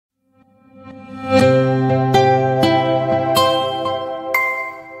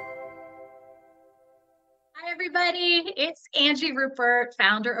Angie Rupert,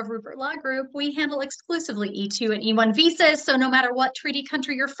 founder of Rupert Law Group. We handle exclusively E2 and E1 visas. So no matter what treaty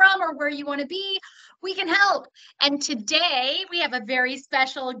country you're from or where you want to be, we can help. And today we have a very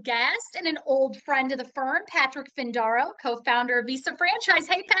special guest and an old friend of the firm, Patrick Findaro, co-founder of Visa Franchise.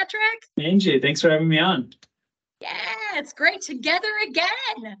 Hey, Patrick. Angie, thanks for having me on. Yeah, it's great. Together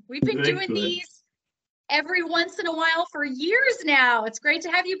again. We've been doing these every once in a while for years now. It's great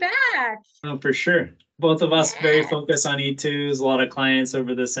to have you back. Oh, for sure. Both of us very focused on E2s, a lot of clients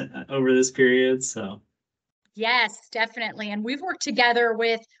over this period. So yes, definitely. And we've worked together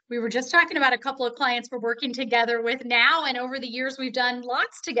with, we were just talking about a couple of clients we're working together with now, and over the years we've done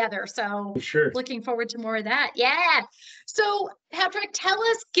lots together. So for sure. Looking forward to more of that. Yeah. So Patrick,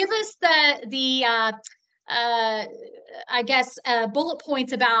 give us bullet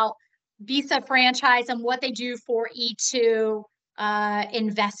points about Visa Franchise and what they do for E2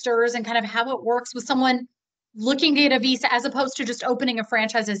 investors and kind of how it works with someone looking to get a visa as opposed to just opening a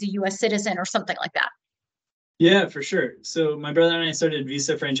franchise as a US citizen or something like that. Yeah, for sure. So my brother and I started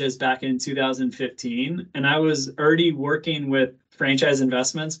Visa Franchise back in 2015, and I was already working with franchise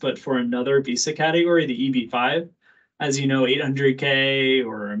investments, but for another Visa category, the EB5, as you know, 800K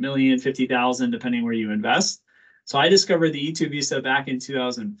or $1,050,000, depending where you invest. So I discovered the E2 Visa back in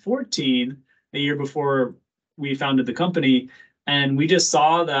 2014, a year before we founded the company. And we just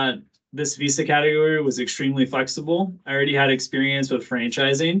saw that this Visa category was extremely flexible. I already had experience with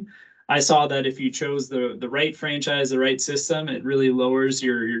franchising. I saw that if you chose the right franchise, the right system, it really lowers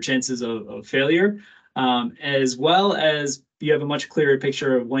your chances of failure, as well as you have a much clearer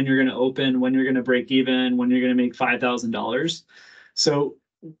picture of when you're going to open, when you're going to break even, when you're going to make $5,000. So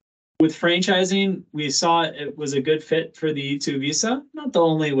with franchising, we saw it was a good fit for the E2 Visa. Not the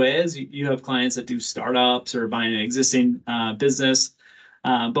only way, as you have clients that do startups or buying an existing business.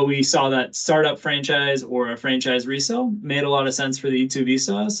 But we saw that startup franchise or a franchise resale made a lot of sense for the E2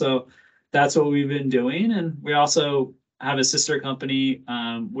 Visa. So that's what we've been doing. And we also have a sister company.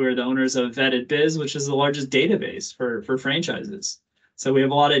 We're the owners of Vetted Biz, which is the largest database for franchises. So we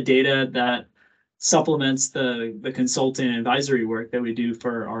have a lot of data that supplements the consulting and advisory work that we do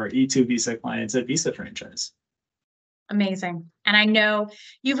for our E2 Visa clients at Visa Franchise. Amazing. And I know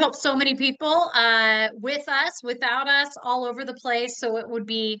you've helped so many people with us, without us, all over the place. So it would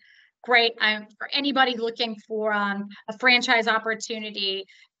be great for anybody looking for a franchise opportunity.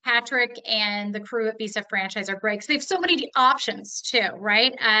 Patrick and the crew at Visa Franchise are great because they have so many options too,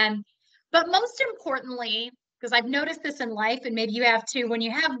 right? But most importantly, because I've noticed this in life, and maybe you have too, when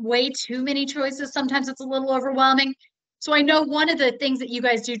you have way too many choices, sometimes it's a little overwhelming. So I know one of the things that you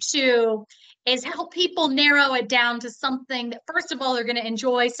guys do too is help people narrow it down to something that, first of all, they're going to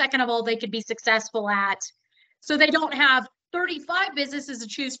enjoy. Second of all, they could be successful at. So they don't have 35 businesses to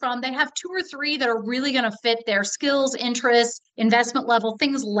choose from. They have 2 or 3 that are really going to fit their skills, interests, investment level,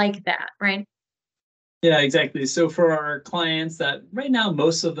 things like that, right? Yeah, exactly. So for our clients that right now,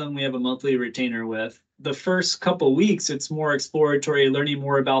 most of them we have a monthly retainer with. The first couple of weeks, it's more exploratory, learning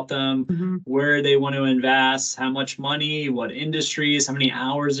more about them, where they want to invest, how much money, what industries, how many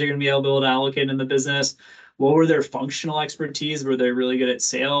hours they're going to be able to allocate in the business. What were their functional expertise? Were they really good at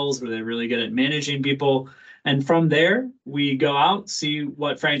sales? Were they really good at managing people? And from there, we go out, see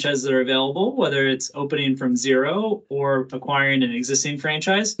what franchises are available, whether it's opening from zero or acquiring an existing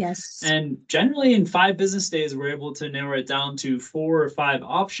franchise. Yes. And generally in 5 business days, we're able to narrow it down to 4 or 5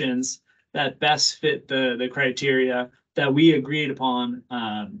 options that best fit the criteria that we agreed upon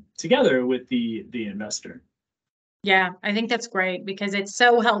together with the investor. Yeah, I think that's great because it's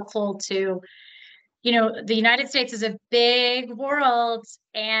so helpful to, the United States is a big world,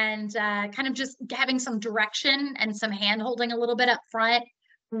 and kind of just having some direction and some hand holding a little bit up front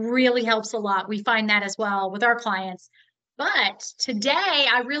really helps a lot. We find that as well with our clients. But today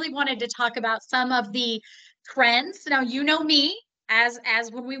I really wanted to talk about some of the trends. Now, you know me, as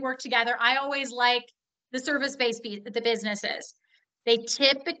when we work together, I always like the service-based the businesses. They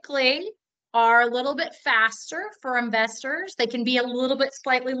typically are a little bit faster for investors. They can be a little bit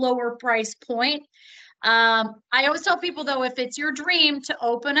slightly lower price point. I always tell people, though, if it's your dream to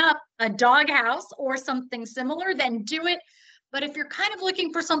open up a doghouse or something similar, then do it. But if you're kind of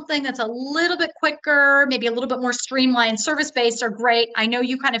looking for something that's a little bit quicker, maybe a little bit more streamlined, service-based are great. I know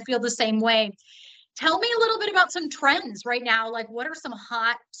you kind of feel the same way. Tell me a little bit about some trends right now. Like, what are some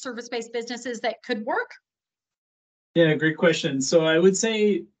hot service-based businesses that could work? Yeah, great question. So I would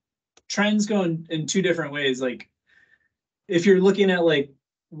say trends go in 2 different ways. Like, if you're looking at like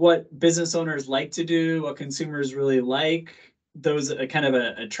what business owners like to do, what consumers really like, those are kind of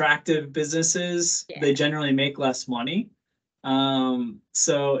attractive businesses, they generally make less money.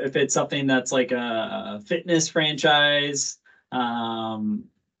 So if it's something that's like a fitness franchise,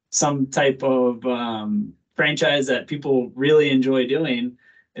 some type of franchise that people really enjoy doing,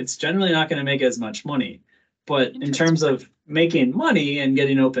 it's generally not going to make as much money. But in terms of making money and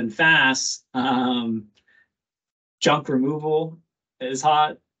getting open fast, junk removal is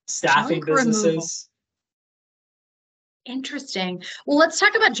hot. Staffing businesses. Interesting. Well, let's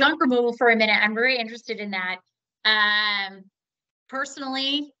talk about junk removal for a minute. I'm very interested in that.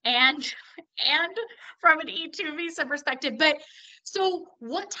 Personally and from an E2 visa perspective. But so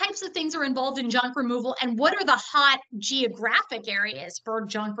what types of things are involved in junk removal, and what are the hot geographic areas for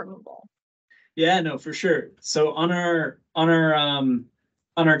junk removal? Yeah, no, for sure. So on our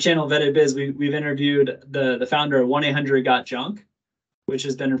channel Vetted Biz, we've interviewed the founder of 1-800-GOT-JUNK, which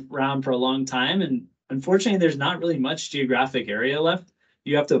has been around for a long time. And unfortunately, there's not really much geographic area left.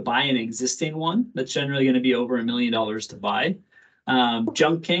 You have to buy an existing one that's generally going to be over $1 million to buy.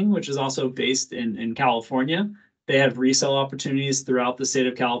 Junk King, which is also based in California, they have resale opportunities throughout the state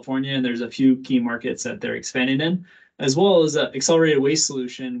of California, and there's a few key markets that they're expanding in, as well as Accelerated Waste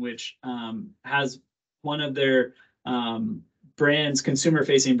Solution, which has one of their brands,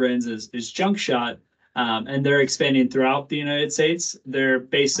 consumer-facing brands, is Junk Shot, and they're expanding throughout the United States. They're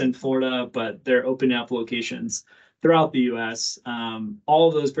based in Florida, but they're opening up locations throughout the U.S. All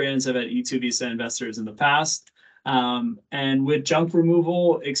of those brands have had E2 visa investors in the past. And with junk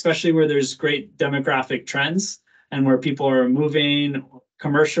removal, especially where there's great demographic trends and where people are moving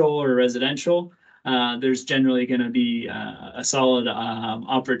commercial or residential, there's generally going to be a solid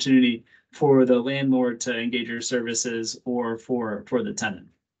opportunity for the landlord to engage your services or for the tenant.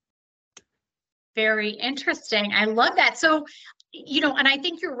 Very interesting. I love that. So, and I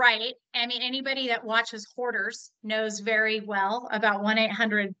think you're right. I mean, anybody that watches Hoarders knows very well about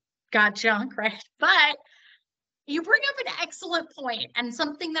 1-800-GOT-JUNK, right? But you bring up an excellent point, and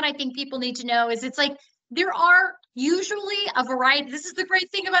something that I think people need to know is it's like there are usually a variety. This is the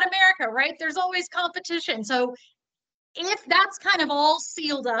great thing about America, right? There's always competition. So if that's kind of all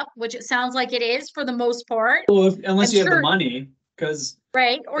sealed up, which it sounds like it is for the most part. Well, unless you have the money, because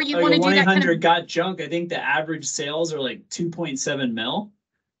right, or you want to do that kind of 1-800-GOT-JUNK, I think the average sales are like 2.7 mil.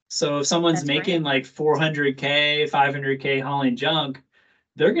 So if someone's making like 400K, 500K hauling junk,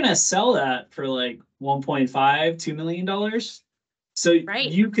 they're gonna sell that for like 1.5, $2 million. So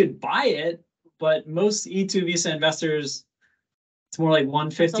you could buy it, but most E2 visa investors, it's more like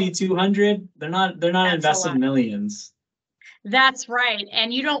 150, 200. They're not investing millions. That's right.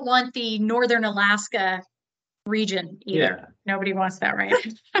 And you don't want the Northern Alaska region either. Yeah. Nobody wants that, right?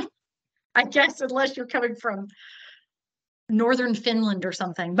 I guess unless you're coming from Northern Finland or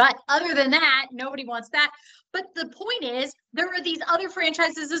something. But other than that, nobody wants that. But the point is, there are these other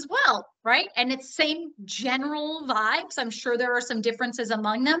franchises as well, right? And it's same general vibes. I'm sure there are some differences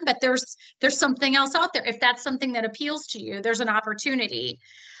among them, but there's something else out there. If that's something that appeals to you, there's an opportunity.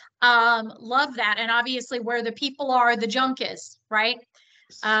 Love that. And obviously where the people are, the junk is, right?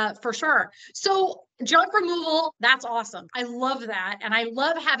 For sure. So junk removal, that's awesome. I love that. And I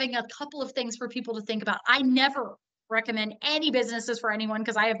love having a couple of things for people to think about. I never recommend any businesses for anyone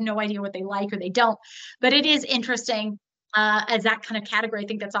because I have no idea what they like or they don't, but it is interesting as that kind of category. I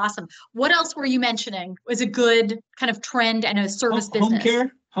think that's awesome. What else were you mentioning was a good kind of trend and a service business?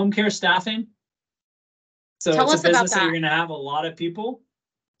 Home care staffing. So Tell it's a business that you're going to have a lot of people.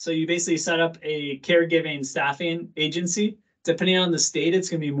 So you basically set up a caregiving staffing agency. Depending on the state, it's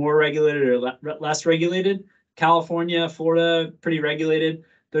going to be more regulated or less regulated. California, Florida, pretty regulated.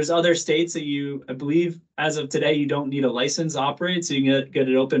 There's other states that I believe, as of today, you don't need a license to operate, so you can get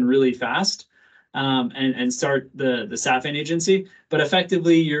it open really fast and start the staffing agency. But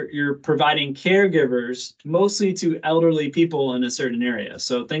effectively, you're providing caregivers mostly to elderly people in a certain area.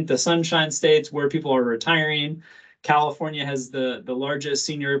 So think the Sunshine States where people are retiring. California has the largest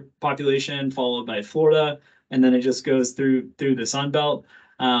senior population, followed by Florida, and then it just goes through the Sun Belt.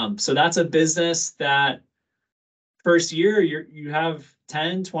 So that's a business that first year you have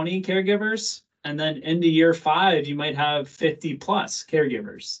 10, 20 caregivers, and then into year 5, you might have 50 plus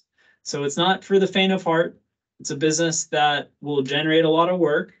caregivers. So it's not for the faint of heart. It's a business that will generate a lot of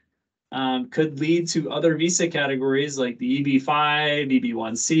work, could lead to other visa categories like the EB-5,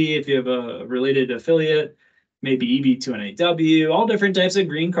 EB-1C, if you have a related affiliate, maybe EB-2NAW, all different types of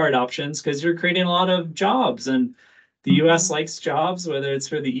green card options, because you're creating a lot of jobs. And the US likes jobs, whether it's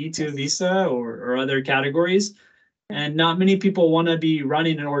for the E2 visa or other categories. And not many people want to be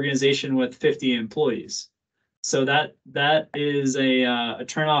running an organization with 50 employees. So that is a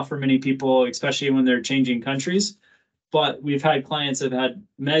turnoff for many people, especially when they're changing countries. But we've had clients that have had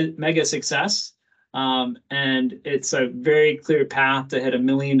mega success, and it's a very clear path to hit $1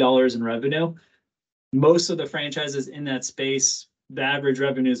 million in revenue. Most of the franchises in that space, the average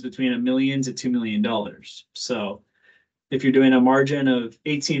revenue is between $1 million to $2 million. So if you're doing a margin of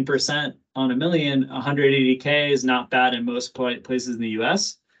 18% on $1 million, 180K is not bad in most places in the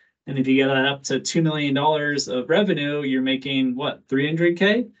US. And if you get that up to $2 million of revenue, you're making what,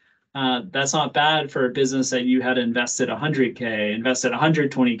 300K? That's not bad for a business that you had invested 100K, invested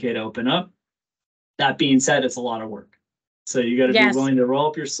 120K to open up. That being said, it's a lot of work. So you got to be willing to roll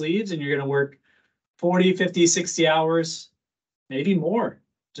up your sleeves, and you're going to work 40, 50, 60 hours, maybe more,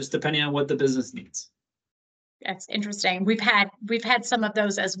 just depending on what the business needs. That's interesting. We've had some of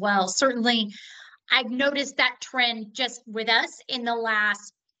those as well. Certainly, I've noticed that trend just with us in the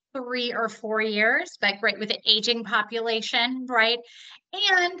last 3 or 4 years, but great with an aging population, right?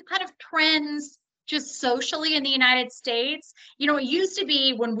 And kind of trends just socially in the United States. You know, it used to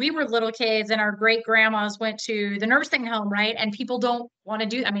be when we were little kids and our great grandmas went to the nursing home, right? And people don't want to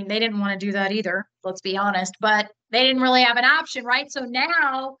do, I mean, they didn't want to do that either, let's be honest, but they didn't really have an option, right? So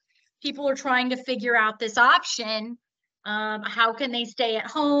now people are trying to figure out this option. How can they stay at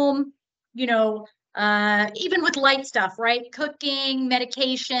home? You know, even with light stuff, right? Cooking,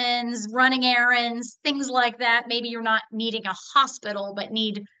 medications, running errands, things like that. Maybe you're not needing a hospital, but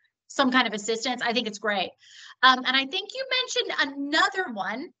need some kind of assistance. I think it's great. And I think you mentioned another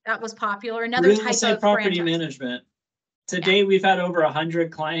one that was popular, another real type estate of property franchise. management. Today, we've had over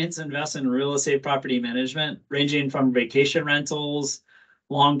 100 clients invest in real estate property management, ranging from vacation rentals,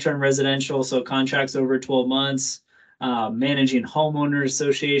 long-term residential, so contracts over 12 months, managing homeowners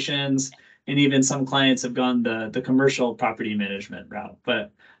associations, and even some clients have gone the commercial property management route.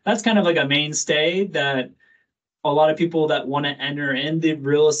 But that's kind of like a mainstay that a lot of people that want to enter in the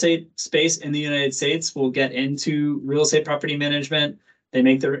real estate space in the United States will get into real estate property management. They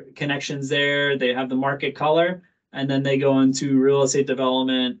make their connections there, they have the market color, and then they go into real estate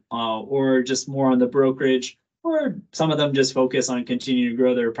development or just more on the brokerage, or some of them just focus on continuing to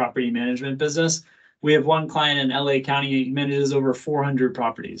grow their property management business. We have one client in LA County, he manages over 400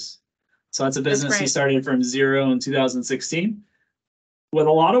 properties. So that's a business he started from zero in 2016 with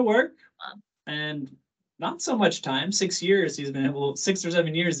a lot of work and not so much time. 6 years, 6 or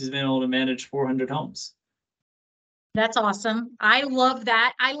 7 years, he's been able to manage 400 homes. That's awesome. I love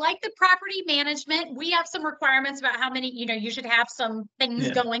that. I like the property management. We have some requirements about how many, you know, you should have some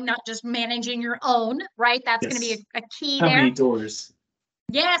things going, not just managing your own, right? That's going to be a key there. How many doors?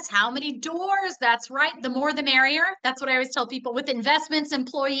 Yes, how many doors? That's right. The more the merrier. That's what I always tell people with investments,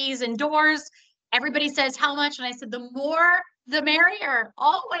 employees, and doors. Everybody says how much, and I said the more the merrier,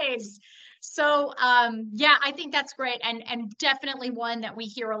 always. So yeah, I think that's great, and definitely one that we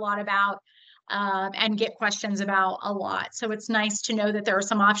hear a lot about and get questions about a lot. So it's nice to know that there are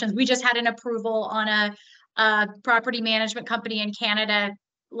some options. We just had an approval on a property management company in Canada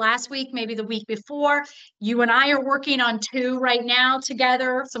last week, maybe the week before. You and I are working on 2 right now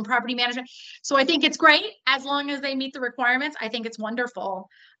together, some property management. So I think it's great as long as they meet the requirements. I think it's wonderful.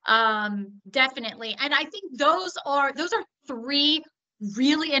 Definitely. And I think those are 3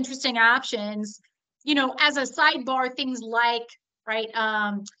 really interesting options. You know, as a sidebar, things like, right,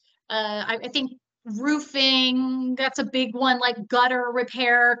 I think roofing, that's a big one, like gutter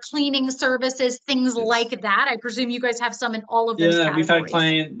repair, cleaning services, things like that. I presume you guys have some in all of those categories.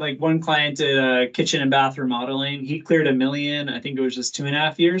 We've had one client did kitchen and bath remodeling. He cleared $1 million. I think it was just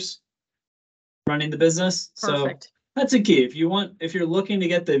 2.5 years running the business. Perfect. So that's a key. If you're looking to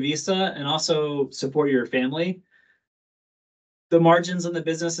get the visa and also support your family, the margins on the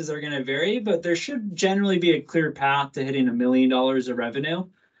businesses are going to vary, but there should generally be a clear path to hitting $1 million of revenue.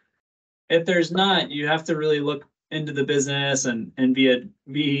 If there's not, you have to really look into the business and be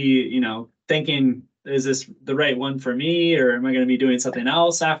you know, thinking, is this the right one for me, or am I going to be doing something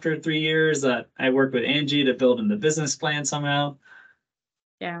else after 3 years that I worked with Angie to build in the business plan somehow?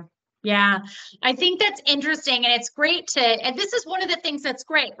 Yeah, I think that's interesting, and it's great and this is one of the things that's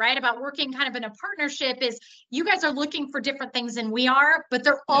great, right, about working kind of in a partnership is you guys are looking for different things than we are, but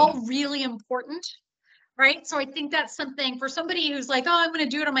they're all really important. Right. So I think that's something for somebody who's like, oh, I'm going to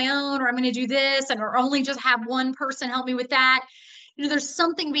do it on my own, or I'm going to do this, or only just have one person help me with that. You know, there's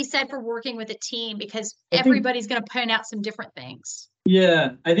something to be said for working with a team because everybody's going to point out some different things.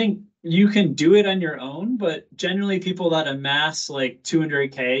 Yeah, I think you can do it on your own, but generally people that amass like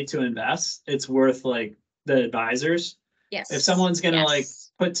 200K to invest, it's worth like the advisors. Yes. If someone's going to like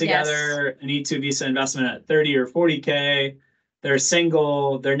put together an E2 visa investment at 30 or 40K, they're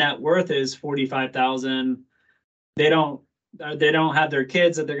single, their net worth is 45,000. They don't have their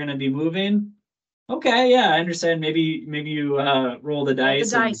kids that they're going to be moving. Okay, yeah, I understand. Maybe you roll the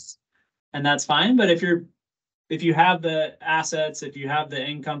dice, and that's fine. But if you have the assets, if you have the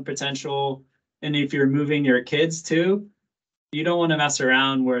income potential, And if you're moving your kids too, you don't want to mess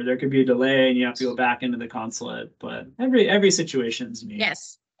around where there could be a delay and you have to go back into the consulate. But every situation's unique.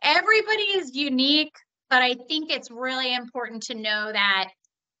 Yes, everybody is unique, but I think it's really important to know that,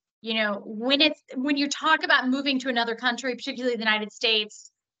 you know, when you talk about moving to another country, particularly the United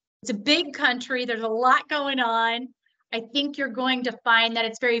States, it's a big country. There's a lot going on. I think you're going to find that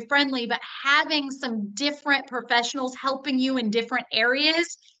it's very friendly, but having some different professionals helping you in different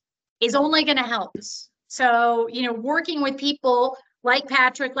areas is only going to help. So, you know, working with people like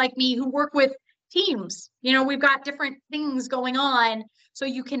Patrick, like me, who work with teams, you know, we've got different things going on. So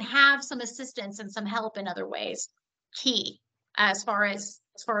you can have some assistance and some help in other ways. Key as far as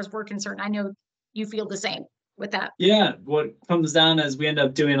we're concerned. I know you feel the same with that. Yeah, what comes down is we end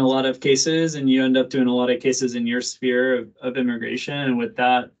up doing a lot of cases, and you end up doing a lot of cases in your sphere of immigration. And with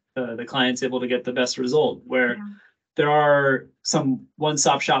that, the client's able to get the best result, where there are some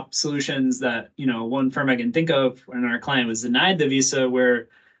one-stop shop solutions that, you know, one firm I can think of when our client was denied the visa, where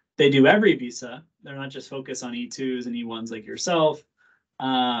they do every visa. They're not just focused on E2s and E1s like yourself,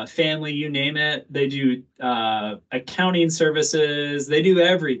 family, you name it. They do accounting services. They do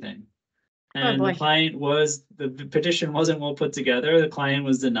everything. And the client the petition wasn't well put together. The client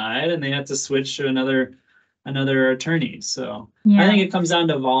was denied, and they had to switch to another attorney. So I think it comes down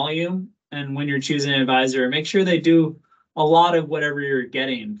to volume. And when you're choosing an advisor, make sure they do a lot of whatever you're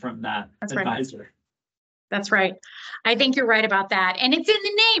getting from that advisor. Right. That's right. I think you're right about that. And it's in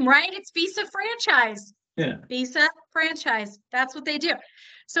the name, right? It's Visa Franchise. Yeah. Visa Franchise. That's what they do.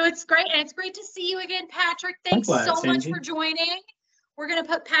 So it's great. And it's great to see you again, Patrick. Thanks so much for joining. We're going to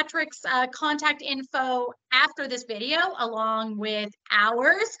put Patrick's contact info after this video along with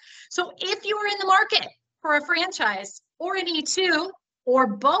ours. So if you are in the market for a franchise or an E2 or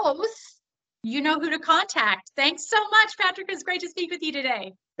both, you know who to contact. Thanks so much, Patrick. It's great to speak with you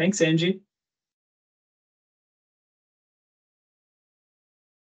today. Thanks, Angie.